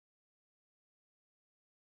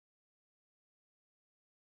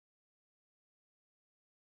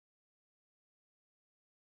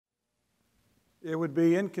It would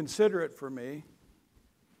be inconsiderate for me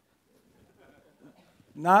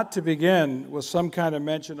not to begin with some kind of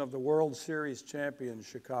mention of the World Series champion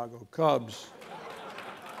Chicago Cubs.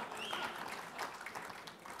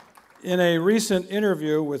 In a recent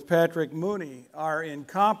interview with Patrick Mooney, our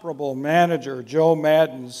incomparable manager, Joe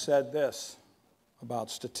Madden, said this about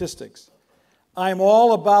statistics. "I'm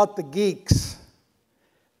all about the geeks.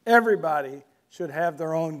 Everybody should have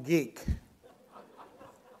their own geek.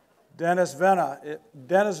 Dennis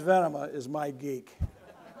Venema is my geek."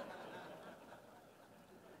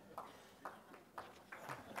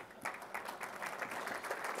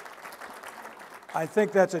 I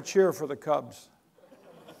think that's a cheer for the Cubs.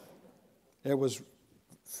 It was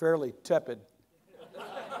fairly tepid.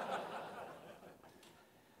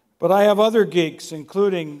 But I have other geeks,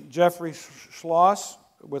 including Jeffrey Schloss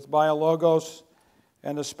with BioLogos,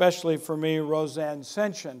 and especially for me, Roseanne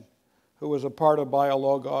Senshin, who was a part of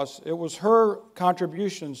BioLogos. It was her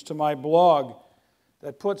contributions to my blog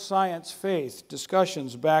that put science-faith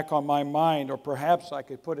discussions back on my mind, or perhaps I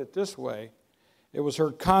could put it this way. It was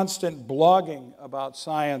her constant blogging about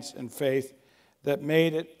science and faith that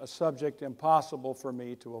made it a subject impossible for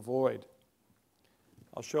me to avoid.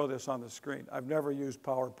 I'll show this on the screen. I've never used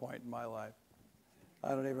PowerPoint in my life. I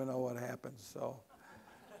don't even know what happens. So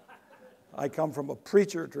I come from a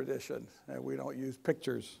preacher tradition, and we don't use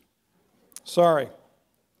pictures. Sorry.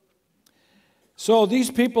 So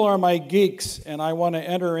these people are my geeks, and I want to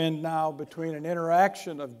enter in now between an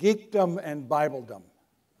interaction of geekdom and Bibledom.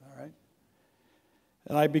 All right?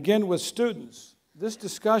 And I begin with students. This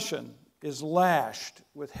discussion is lashed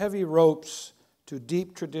with heavy ropes to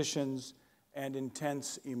deep traditions and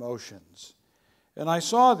intense emotions. And I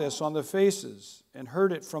saw this on the faces and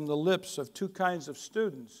heard it from the lips of two kinds of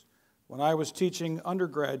students when I was teaching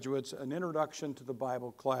undergraduates an introduction to the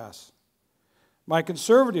Bible class. My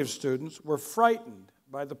conservative students were frightened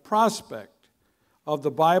by the prospect of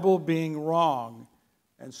the Bible being wrong,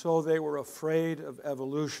 and so they were afraid of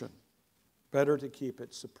evolution. Better to keep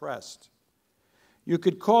it suppressed. You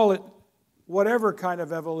could call it whatever kind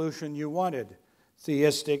of evolution you wanted,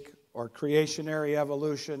 theistic or creationary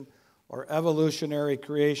evolution or evolutionary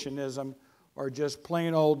creationism or just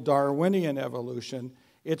plain old Darwinian evolution.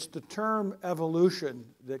 It's the term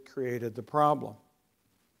evolution that created the problem.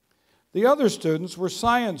 The other students were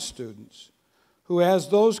science students who, as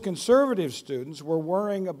those conservative students were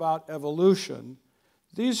worrying about evolution,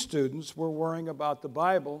 these students were worrying about the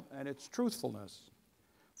Bible and its truthfulness.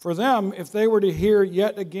 For them, if they were to hear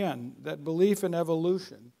yet again that belief in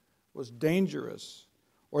evolution was dangerous,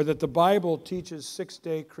 or that the Bible teaches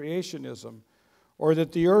six-day creationism, or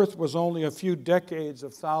that the earth was only a few decades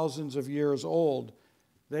of thousands of years old,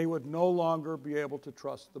 they would no longer be able to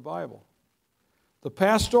trust the Bible. The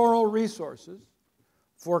pastoral resources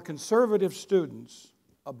for conservative students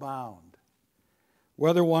abound,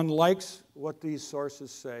 whether one likes what these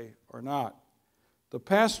sources say or not. The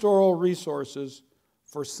pastoral resources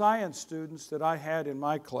for science students that I had in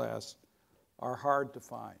my class are hard to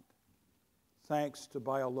find. Thanks to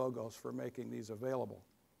BioLogos for making these available.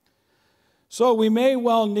 So we may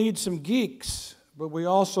well need some geeks, but we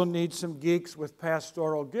also need some geeks with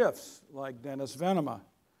pastoral gifts, like Dennis Venema.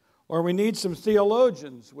 Or we need some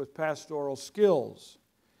theologians with pastoral skills.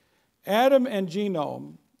 Adam and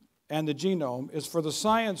the genome is for the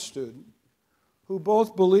science student who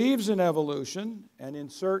both believes in evolution, and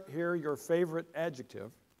insert here your favorite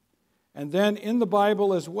adjective, and then in the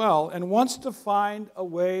Bible as well, and wants to find a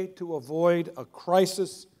way to avoid a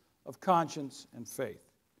crisis of conscience and faith.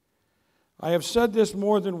 I have said this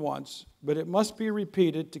more than once, but it must be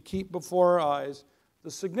repeated to keep before our eyes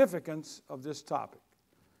the significance of this topic.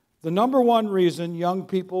 The number one reason young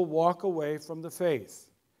people walk away from the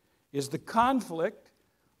faith is the conflict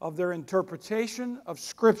of their interpretation of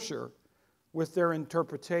Scripture with their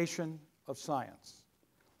interpretation of science.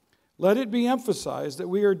 Let it be emphasized that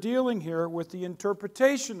we are dealing here with the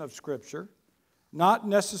interpretation of Scripture, not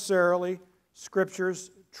necessarily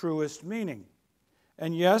Scripture's truest meaning.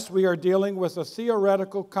 And yes, we are dealing with a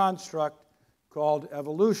theoretical construct called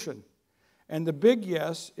evolution. And the big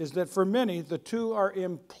yes is that for many, the two are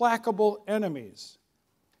implacable enemies.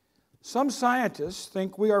 Some scientists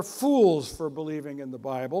think we are fools for believing in the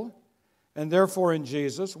Bible, and therefore in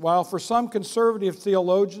Jesus, while for some conservative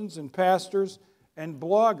theologians and pastors and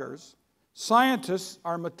bloggers, scientists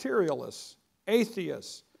are materialists,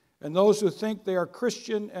 atheists, and those who think they are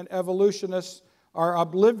Christian and evolutionists are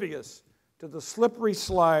oblivious to the slippery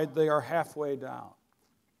slide they are halfway down.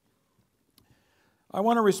 I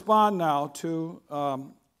want to respond now to,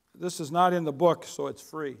 this is not in the book, so it's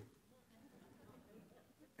free.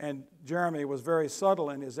 And Jeremy was very subtle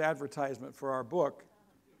in his advertisement for our book.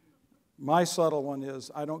 My subtle one is,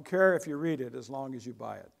 I don't care if you read it as long as you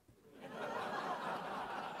buy it.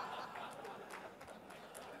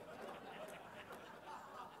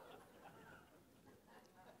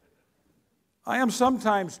 I am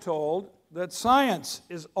sometimes told that science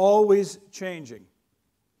is always changing.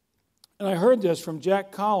 And I heard this from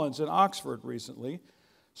Jack Collins in Oxford recently.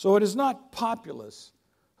 So it is not populists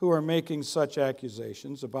who are making such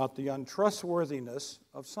accusations about the untrustworthiness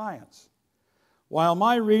of science. While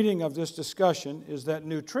my reading of this discussion is that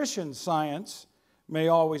nutrition science may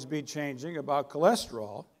always be changing about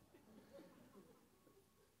cholesterol,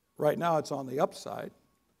 right now it's on the upside,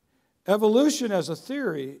 evolution as a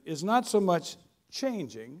theory is not so much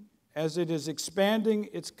changing as it is expanding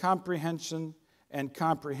its comprehension and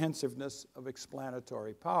comprehensiveness of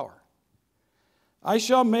explanatory power. I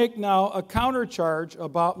shall make now a countercharge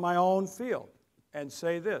about my own field and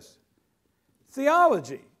say this: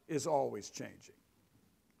 theology is always changing.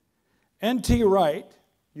 N.T. Wright,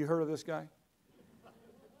 you heard of this guy?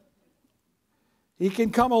 He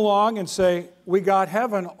can come along and say, we got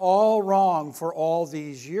heaven all wrong for all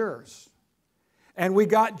these years. And we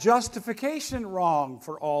got justification wrong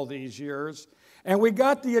for all these years. And we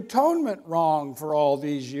got the atonement wrong for all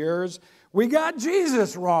these years. We got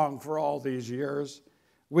Jesus wrong for all these years.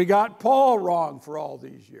 We got Paul wrong for all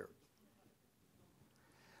these years.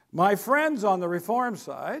 My friends on the Reform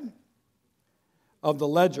side of the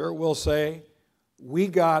ledger will say, we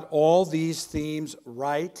got all these themes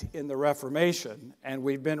right in the Reformation, and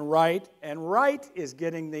we've been right, and right is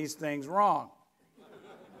getting these things wrong.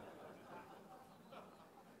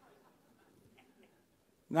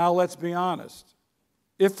 Now let's be honest.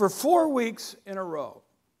 If for 4 weeks in a row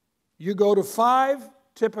you go to 5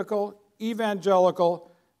 typical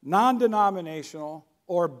evangelical, non-denominational,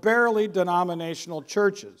 or barely denominational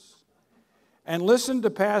churches and listen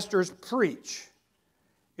to pastors preach,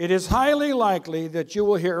 it is highly likely that you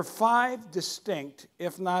will hear 5 distinct,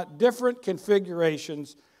 if not different,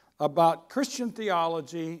 configurations about Christian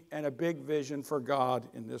theology and a big vision for God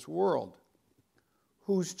in this world.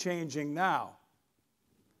 Who's changing now?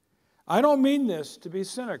 I don't mean this to be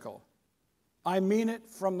cynical. I mean it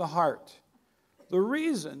from the heart. The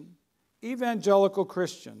reason evangelical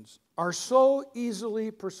Christians are so easily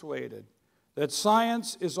persuaded that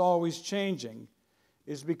science is always changing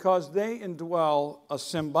is because they indwell a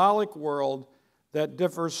symbolic world that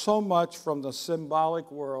differs so much from the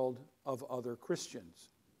symbolic world of other Christians.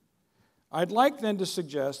 I'd like then to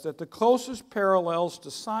suggest that the closest parallels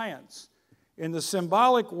to science in the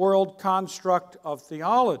symbolic world construct of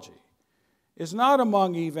theology is not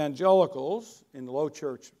among evangelicals in low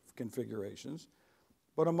church configurations,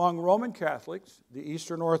 but among Roman Catholics, the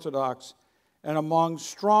Eastern Orthodox, and among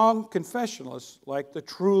strong confessionalists like the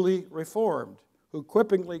truly Reformed, who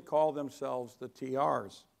quippingly call themselves the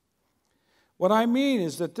TRs. What I mean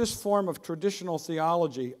is that this form of traditional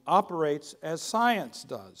theology operates as science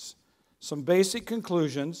does, some basic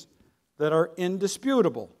conclusions that are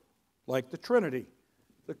indisputable, like the Trinity,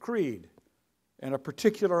 the Creed, and a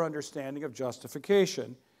particular understanding of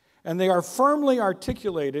justification, and they are firmly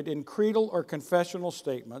articulated in creedal or confessional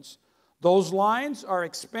statements. Those lines are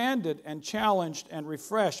expanded and challenged and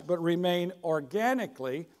refreshed, but remain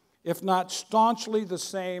organically, if not staunchly, the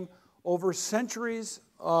same over centuries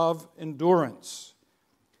of endurance.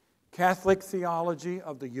 Catholic theology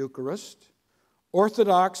of the Eucharist,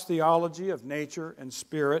 Orthodox theology of nature and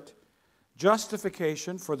spirit,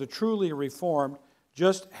 justification for the truly Reformed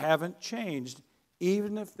just haven't changed,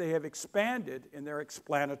 even if they have expanded in their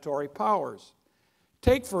explanatory powers.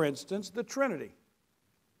 Take, for instance, the Trinity.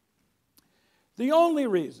 The only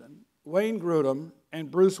reason Wayne Grudem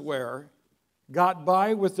and Bruce Ware got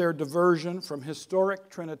by with their diversion from historic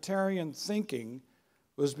Trinitarian thinking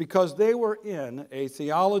was because they were in a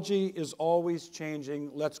theology is always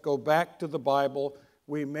changing, let's go back to the Bible,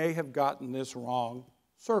 we may have gotten this wrong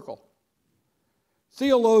circle.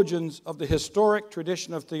 Theologians of the historic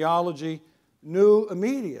tradition of theology knew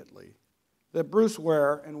immediately that Bruce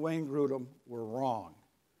Ware and Wayne Grudem were wrong,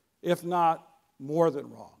 if not more than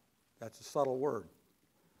wrong. That's a subtle word.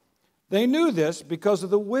 They knew this because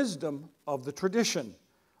of the wisdom of the tradition,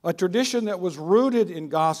 a tradition that was rooted in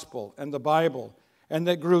gospel and the Bible, and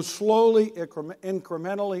that grew slowly,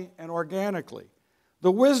 incrementally, and organically.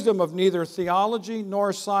 The wisdom of neither theology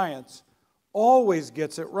nor science always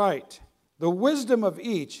gets it right. The wisdom of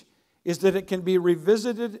each is that it can be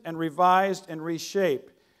revisited and revised and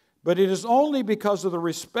reshaped, but it is only because of the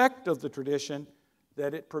respect of the tradition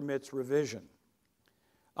that it permits revision.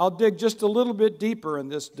 I'll dig just a little bit deeper in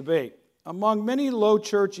this debate. among many low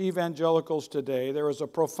church evangelicals today, there is a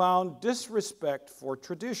profound disrespect for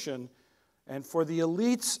tradition and for the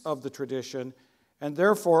elites of the tradition, and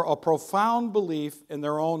therefore a profound belief in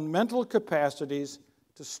their own mental capacities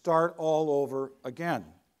to start all over again,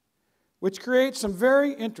 which creates some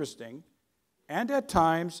very interesting and at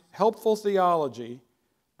times helpful theology,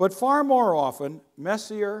 but far more often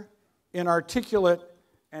messier, inarticulate,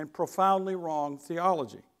 and profoundly wrong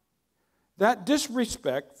theology. That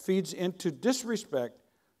disrespect feeds into disrespect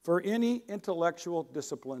for any intellectual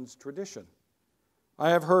discipline's tradition. I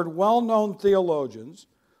have heard well-known theologians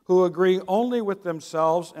who agree only with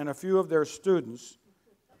themselves and a few of their students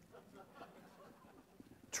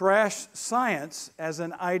trash science as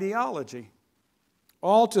an ideology,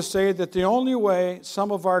 all to say that the only way some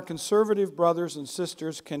of our conservative brothers and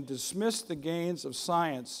sisters can dismiss the gains of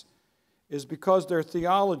science is because their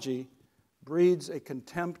theology breeds a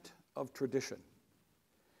contempt of tradition.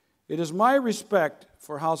 It is my respect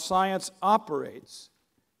for how science operates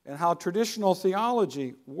and how traditional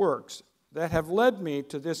theology works that have led me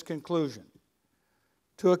to this conclusion.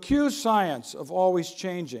 To accuse science of always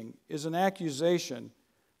changing is an accusation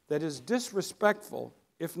that is disrespectful,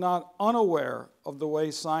 if not unaware, of the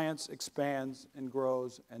way science expands and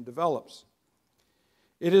grows and develops.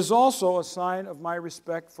 It is also a sign of my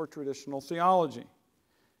respect for traditional theology.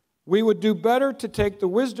 We would do better to take the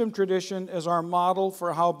wisdom tradition as our model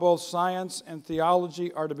for how both science and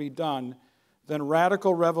theology are to be done than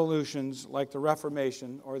radical revolutions like the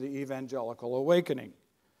Reformation or the Evangelical Awakening.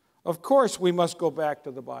 Of course, we must go back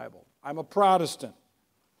to the Bible. I'm a Protestant.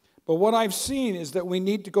 But what I've seen is that we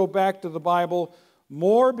need to go back to the Bible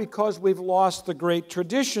more because we've lost the great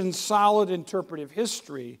tradition's solid interpretive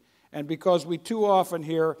history and because we too often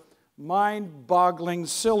hear mind-boggling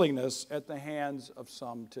silliness at the hands of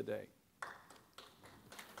some today.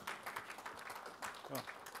 Well,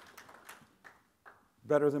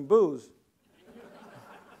 better than booze.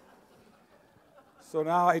 So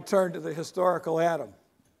now I turn to the historical Adam.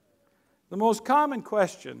 The most common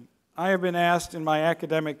question I have been asked in my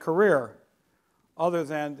academic career, other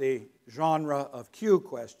than the genre of Q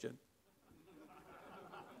question,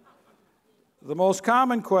 the most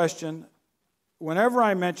common question whenever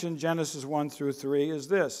I mention Genesis 1 through 3 is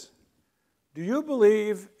this: do you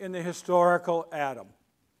believe in the historical Adam?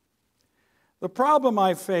 The problem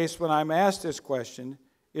I face when I'm asked this question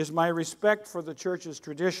is my respect for the church's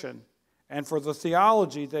tradition and for the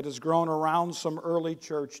theology that has grown around some early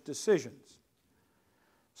church decisions.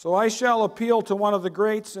 So I shall appeal to one of the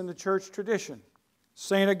greats in the church tradition,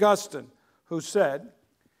 St. Augustine, who said,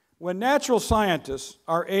 "When natural scientists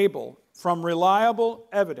are able, from reliable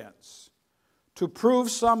evidence, to prove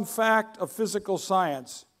some fact of physical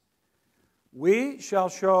science, we shall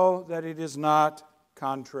show that it is not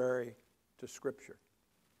contrary to Scripture."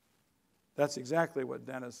 That's exactly what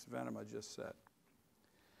Dennis Venema just said.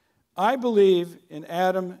 I believe in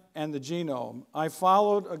Adam and the genome. I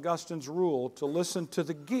followed Augustine's rule to listen to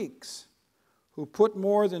the geeks who put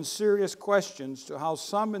more than serious questions to how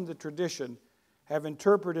some in the tradition have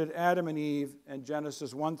interpreted Adam and Eve and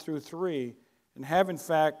Genesis 1 through 3 and have in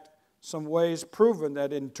fact some ways proven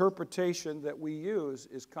that interpretation that we use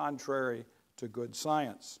is contrary to good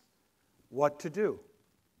science. What to do?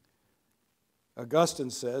 Augustine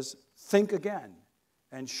says, think again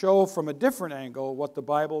and show from a different angle what the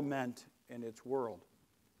Bible meant in its world.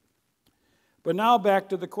 But now back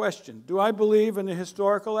to the question, do I believe in the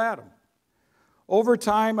historical Adam? Over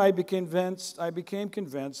time, I became convinced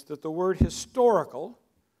that the word historical,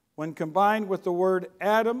 when combined with the word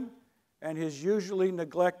Adam and his usually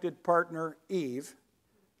neglected partner Eve,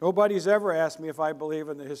 nobody's ever asked me if I believe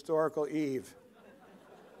in the historical Eve.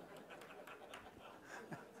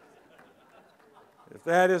 If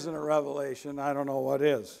that isn't a revelation, I don't know what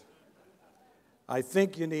is. I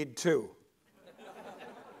think you need two.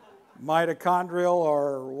 Mitochondrial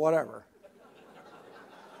or whatever.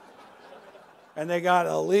 And they got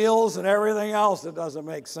alleles and everything else that doesn't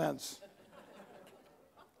make sense.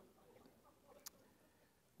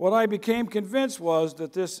 What I became convinced was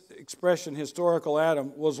that this expression, historical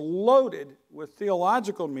Adam, was loaded with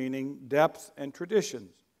theological meaning, depth, and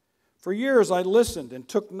traditions. For years, I listened and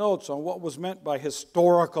took notes on what was meant by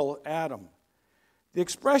historical Adam. The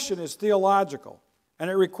expression is theological, and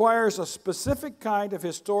it requires a specific kind of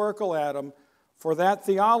historical Adam for that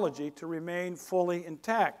theology to remain fully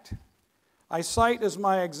intact. I cite as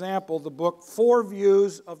my example the book Four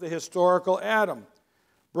Views of the Historical Adam,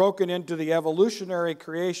 broken into the evolutionary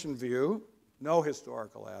creation view, no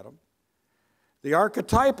historical Adam, the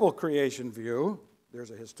archetypal creation view, there's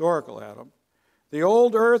a historical Adam, the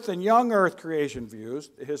old earth and young earth creation views,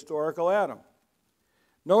 the historical Adam.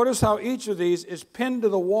 Notice how each of these is pinned to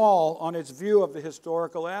the wall on its view of the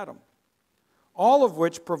historical Adam, all of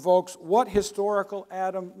which provokes what historical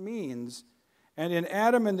Adam means. And in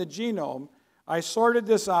Adam and the Genome, I sorted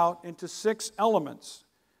this out into 6 elements,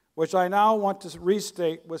 which I now want to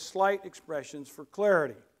restate with slight expressions for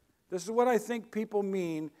clarity. This is what I think people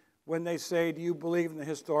mean when they say, do you believe in the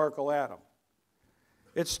historical Adam?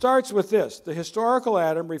 It starts with this. The historical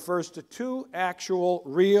Adam refers to 2 actual,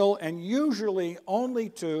 real, and usually only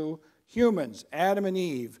 2 humans, Adam and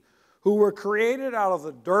Eve, who were created out of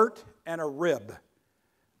the dirt and a rib,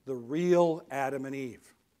 the real Adam and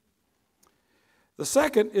Eve. The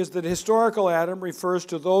second is that historical Adam refers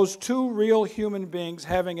to those 2 real human beings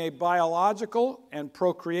having a biological and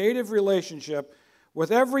procreative relationship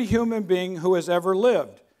with every human being who has ever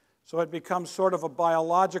lived. So it becomes sort of a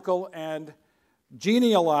biological and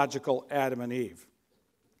genealogical Adam and Eve.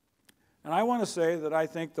 And I want to say that I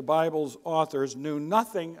think the Bible's authors knew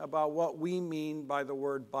nothing about what we mean by the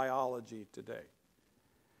word biology today.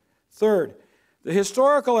 Third, the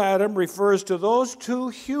historical Adam refers to those 2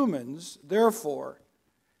 humans, therefore,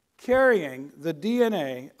 carrying the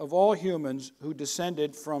DNA of all humans who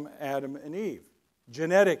descended from Adam and Eve,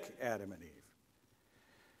 genetic Adam and Eve.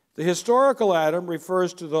 The historical Adam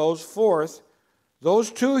refers to those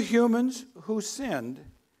 2 humans who sinned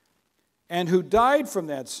and who died from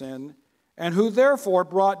that sin and who therefore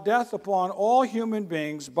brought death upon all human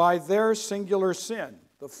beings by their singular sin,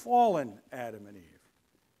 the fallen Adam and Eve.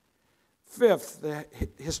 Fifth, the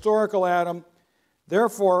historical Adam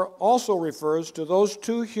therefore also refers to those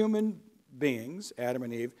 2 human beings, Adam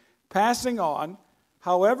and Eve, passing on,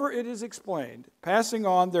 however it is explained, passing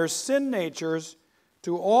on their sin natures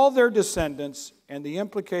to all their descendants, and the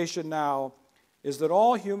implication now is that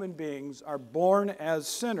all human beings are born as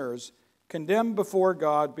sinners, condemned before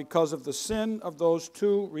God because of the sin of those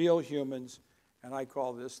 2 real humans, and I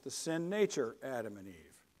call this the sin nature, Adam and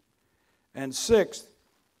Eve. And sixth,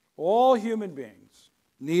 all human beings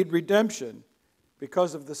need redemption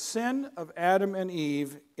because of the sin of Adam and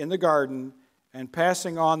Eve in the garden and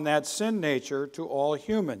passing on that sin nature to all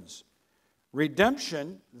humans.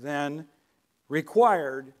 Redemption, then,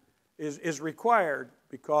 is required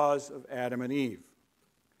because of Adam and Eve.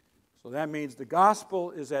 So that means the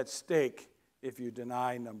gospel is at stake if you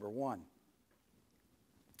deny number 1.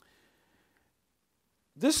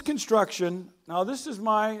 This construction, now this is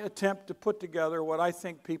my attempt to put together what I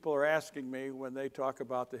think people are asking me when they talk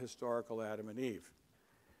about the historical Adam and Eve.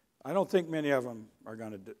 I don't think many of them are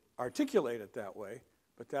going to articulate it that way,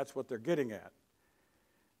 but that's what they're getting at.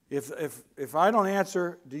 If I don't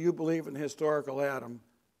answer, do you believe in the historical Adam,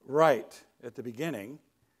 right at the beginning,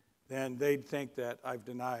 then they'd think that I've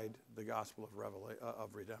denied the gospel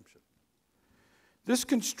of redemption. This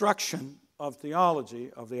construction of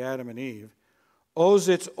theology of the Adam and Eve owes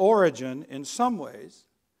its origin in some ways,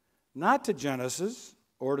 not to Genesis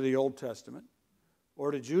or to the Old Testament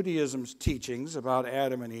or to Judaism's teachings about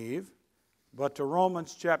Adam and Eve, but to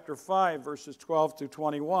Romans chapter 5, verses 12 through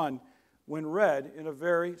 21, when read in a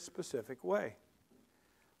very specific way.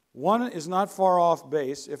 One is not far off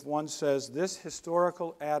base if one says this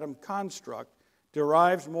historical Adam construct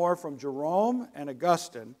derives more from Jerome and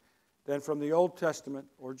Augustine than from the Old Testament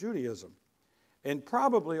or Judaism, and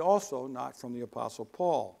probably also not from the Apostle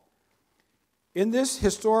Paul. In this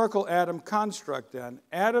historical Adam construct, then,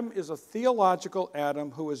 Adam is a theological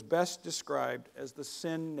Adam who is best described as the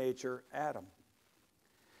sin nature Adam.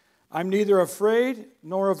 I'm neither afraid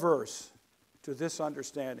nor averse to this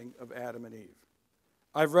understanding of Adam and Eve.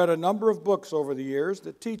 I've read a number of books over the years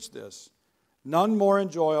that teach this, none more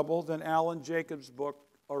enjoyable than Alan Jacobs' book,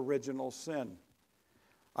 Original Sin.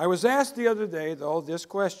 I was asked the other day, though, this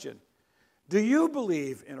question: do you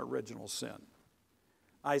believe in original sin?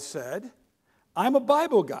 I said, I'm a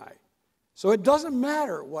Bible guy, so it doesn't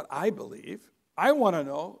matter what I believe. I want to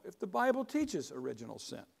know if the Bible teaches original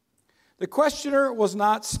sin. The questioner was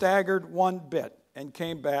not staggered one bit and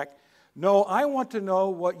came back, no, I want to know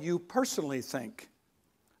what you personally think.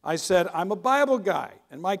 I said, I'm a Bible guy,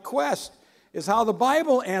 and my quest is how the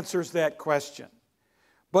Bible answers that question.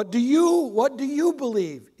 But what do you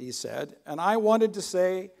believe, he said, and I wanted to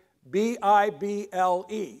say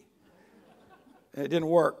B-I-B-L-E. It didn't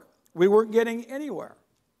work. We weren't getting anywhere.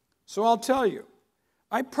 So I'll tell you,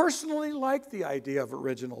 I personally like the idea of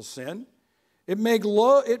original sin. It makes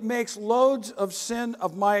loads of sin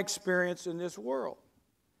of my experience in this world.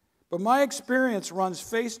 But my experience runs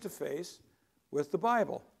face to face with the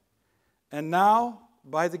Bible. And now,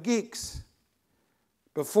 by the geeks.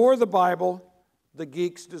 Before the Bible, the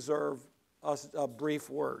geeks deserve a brief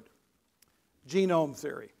word. Genome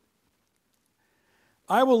theory.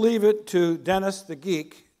 I will leave it to Dennis the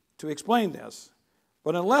geek to explain this,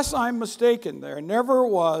 but unless I'm mistaken, there never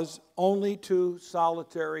was only two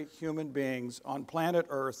solitary human beings on planet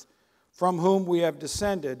Earth from whom we have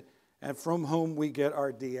descended and from whom we get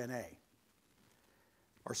our DNA,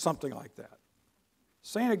 or something like that.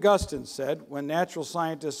 St. Augustine said, when natural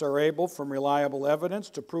scientists are able, from reliable evidence,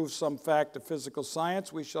 to prove some fact of physical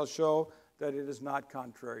science, we shall show that it is not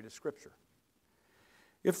contrary to Scripture.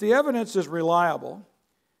 If the evidence is reliable,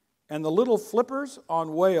 and the little flippers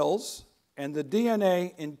on whales, and the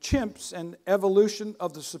DNA in chimps, and evolution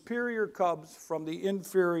of the superior cubs from the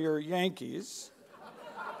inferior Yankees,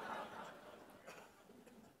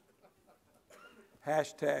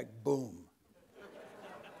 hashtag boom,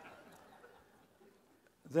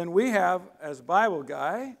 then we have, as Bible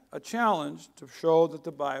guy, a challenge to show that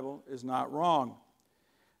the Bible is not wrong.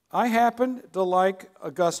 I happen to like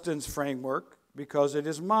Augustine's framework because it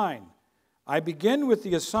is mine. I begin with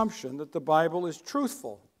the assumption that the Bible is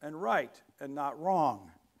truthful and right and not wrong.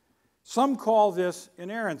 Some call this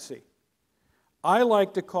inerrancy. I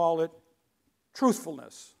like to call it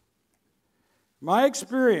truthfulness. My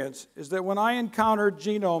experience is that when I encountered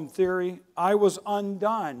genome theory, I was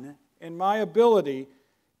undone in my ability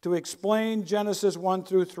to explain Genesis 1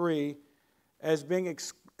 through 3 as being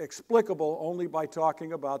explicable only by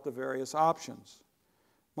talking about the various options.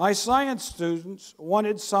 My science students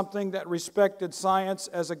wanted something that respected science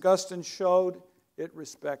as Augustine showed it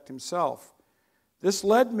respect himself. This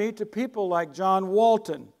led me to people like John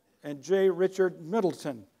Walton and J. Richard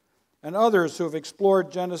Middleton and others who have explored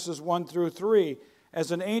Genesis 1 through 3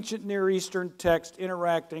 as an ancient Near Eastern text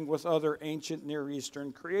interacting with other ancient Near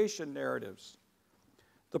Eastern creation narratives.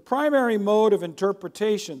 The primary mode of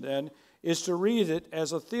interpretation, then, is to read it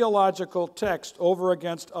as a theological text over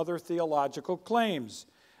against other theological claims,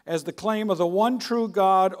 as the claim of the one true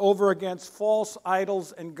God over against false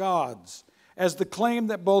idols and gods, as the claim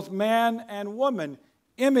that both man and woman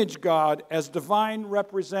image God as divine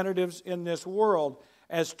representatives in this world,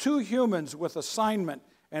 as two humans with assignment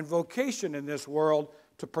and vocation in this world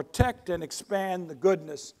to protect and expand the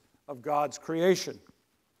goodness of God's creation.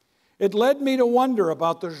 It led me to wonder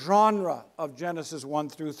about the genre of Genesis 1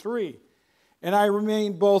 through 3, and I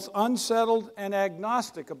remain both unsettled and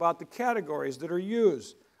agnostic about the categories that are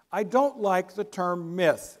used. I don't like the term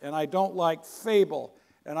myth, and I don't like fable,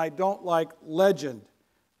 and I don't like legend.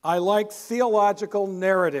 I like theological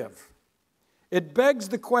narrative. It begs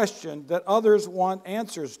the question that others want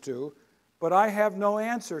answers to, but I have no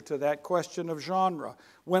answer to that question of genre.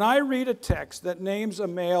 When I read a text that names a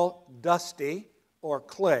male Dusty or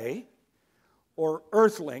Clay or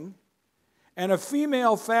Earthling, and a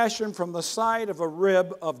female fashioned from the side of a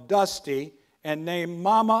rib of Dusty and named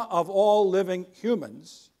Mama of all living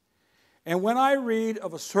humans, and when I read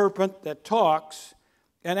of a serpent that talks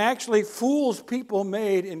and actually fools people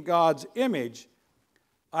made in God's image,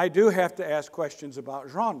 I do have to ask questions about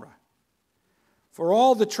genre. For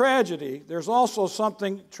all the tragedy, there's also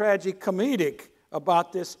something tragicomedic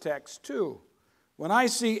about this text too. When I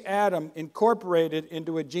see Adam incorporated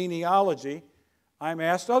into a genealogy, I'm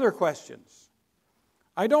asked other questions.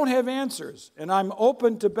 I don't have answers, and I'm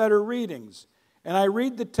open to better readings. And I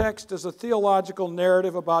read the text as a theological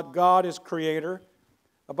narrative about God as creator,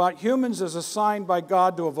 about humans as assigned by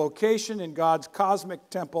God to a vocation in God's cosmic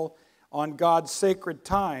temple on God's sacred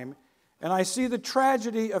time. And I see the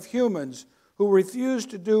tragedy of humans who refuse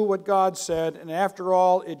to do what God said, and after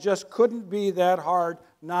all, it just couldn't be that hard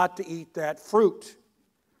not to eat that fruit.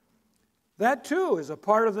 That too is a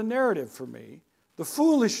part of the narrative for me. The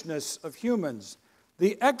foolishness of humans,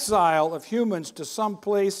 the exile of humans to some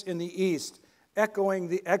place in the east, echoing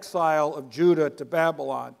the exile of Judah to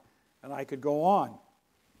Babylon, and I could go on.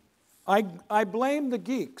 I blame the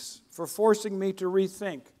geeks for forcing me to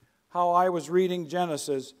rethink how I was reading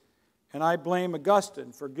Genesis, and I blame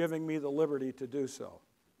Augustine for giving me the liberty to do so.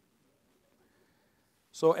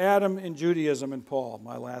 So Adam in Judaism and Paul,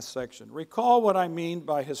 my last section. Recall what I mean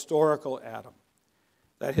by historical Adam.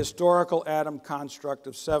 That historical Adam construct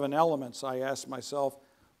of 7 elements, I asked myself,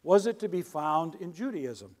 was it to be found in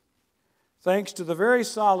Judaism? Thanks to the very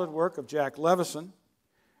solid work of Jack Levison,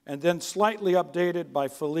 and then slightly updated by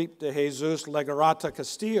Felipe de Jesus Legarreta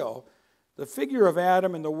Castillo, the figure of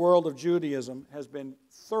Adam in the world of Judaism has been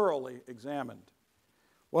thoroughly examined.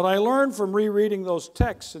 What I learned from rereading those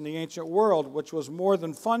texts in the ancient world, which was more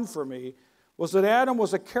than fun for me, was that Adam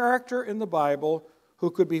was a character in the Bible who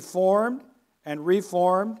could be formed and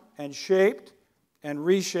reformed and shaped and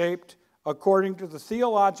reshaped according to the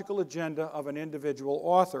theological agenda of an individual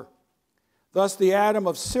author. Thus, the Adam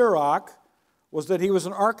of Sirach was that he was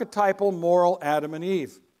an archetypal moral Adam and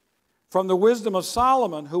Eve. From the wisdom of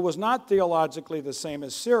Solomon, who was not theologically the same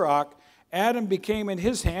as Sirach, Adam became in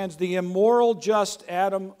his hands the immoral, just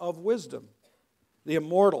Adam of wisdom, the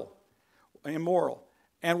immoral.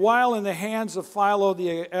 And while in the hands of Philo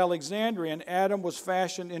the Alexandrian, Adam was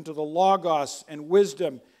fashioned into the logos and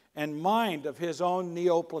wisdom and mind of his own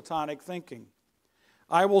Neoplatonic thinking.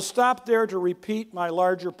 I will stop there to repeat my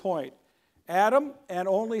larger point. Adam, and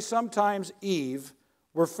only sometimes Eve,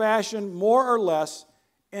 were fashioned more or less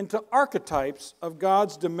into archetypes of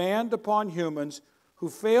God's demand upon humans who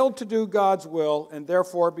failed to do God's will and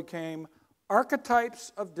therefore became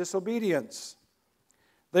archetypes of disobedience.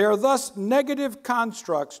 They are thus negative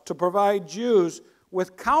constructs to provide Jews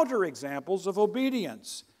with counterexamples of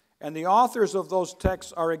obedience, and the authors of those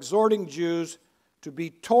texts are exhorting Jews to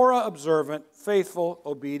be Torah-observant, faithful,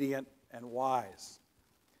 obedient, and wise.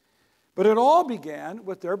 But it all began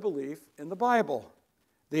with their belief in the Bible.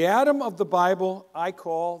 The Adam of the Bible I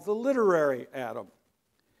call the literary Adam.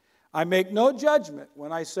 I make no judgment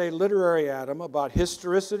when I say literary Adam about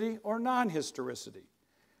historicity or non-historicity.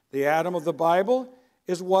 The Adam of the Bible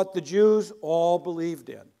is what the Jews all believed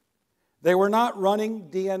in. They were not running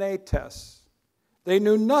DNA tests. They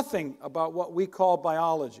knew nothing about what we call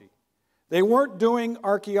biology. They weren't doing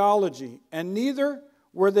archaeology, and neither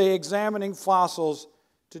were they examining fossils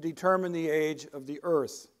to determine the age of the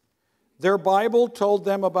earth. Their Bible told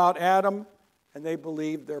them about Adam, and they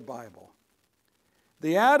believed their Bible.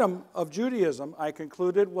 The Adam of Judaism, I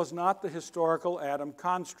concluded, was not the historical Adam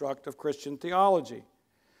construct of Christian theology.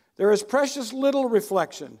 There is precious little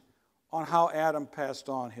reflection on how Adam passed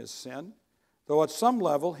on his sin, though at some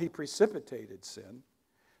level he precipitated sin.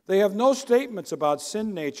 They have no statements about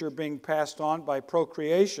sin nature being passed on by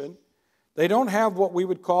procreation. They don't have what we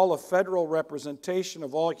would call a federal representation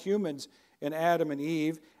of all humans in Adam and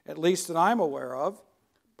Eve, at least that I'm aware of.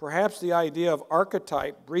 Perhaps the idea of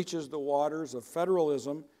archetype breaches the waters of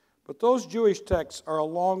federalism, but those Jewish texts are a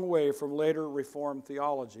long way from later Reformed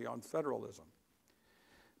theology on federalism.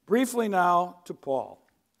 Briefly now to Paul,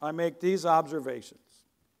 I make these observations.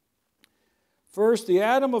 First, the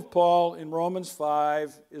Adam of Paul in Romans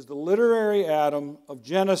 5 is the literary Adam of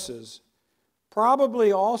Genesis,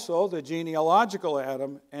 probably also the genealogical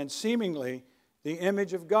Adam, and seemingly the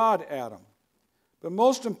image of God Adam. But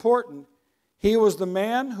most important, he was the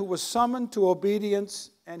man who was summoned to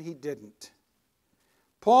obedience, and he didn't.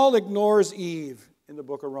 Paul ignores Eve in the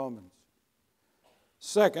book of Romans.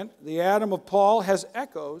 Second, the Adam of Paul has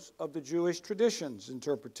echoes of the Jewish tradition's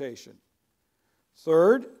interpretation.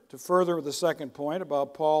 Third, to further the second point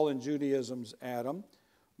about Paul and Judaism's Adam,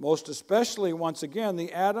 most especially, once again,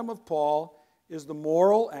 the Adam of Paul is the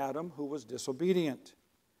moral Adam who was disobedient.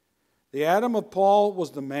 The Adam of Paul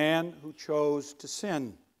was the man who chose to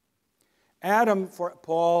sin. Adam for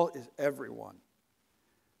Paul is everyone.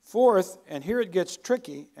 Fourth, and here it gets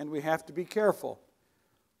tricky and we have to be careful,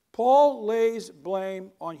 Paul lays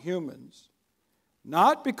blame on humans,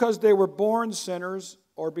 not because they were born sinners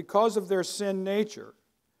or because of their sin nature,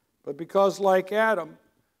 but because, like Adam,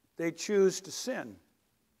 they choose to sin.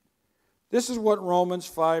 This is what Romans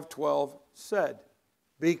 5:12 said,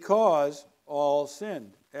 because all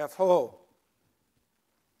sinned, F-ho.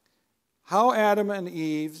 How Adam and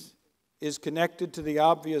Eve is connected to the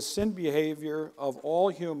obvious sin behavior of all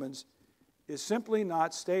humans is simply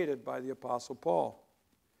not stated by the Apostle Paul.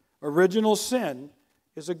 Original sin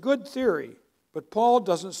is a good theory, but Paul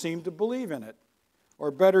doesn't seem to believe in it.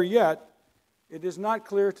 Or better yet, it is not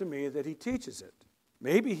clear to me that he teaches it.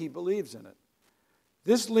 Maybe he believes in it.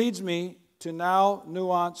 This leads me to now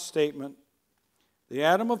nuanced statement. The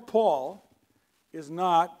Adam of Paul is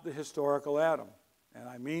not the historical Adam. And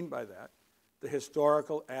I mean by that, the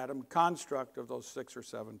historical Adam construct of those 6 or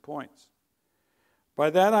 7 points.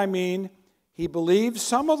 By that I mean he believes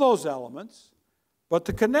some of those elements, but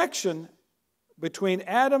the connection between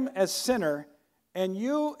Adam as sinner and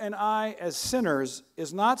you and I as sinners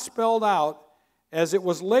is not spelled out as it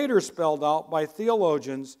was later spelled out by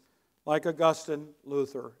theologians like Augustine,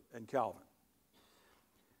 Luther, and Calvin.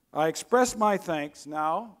 I express my thanks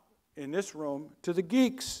now in this room to the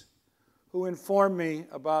geeks who informed me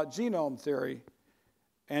about genome theory,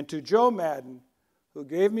 and to Joe Madden, who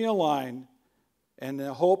gave me a line and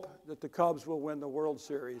the hope that the Cubs will win the World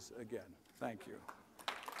Series again. Thank you.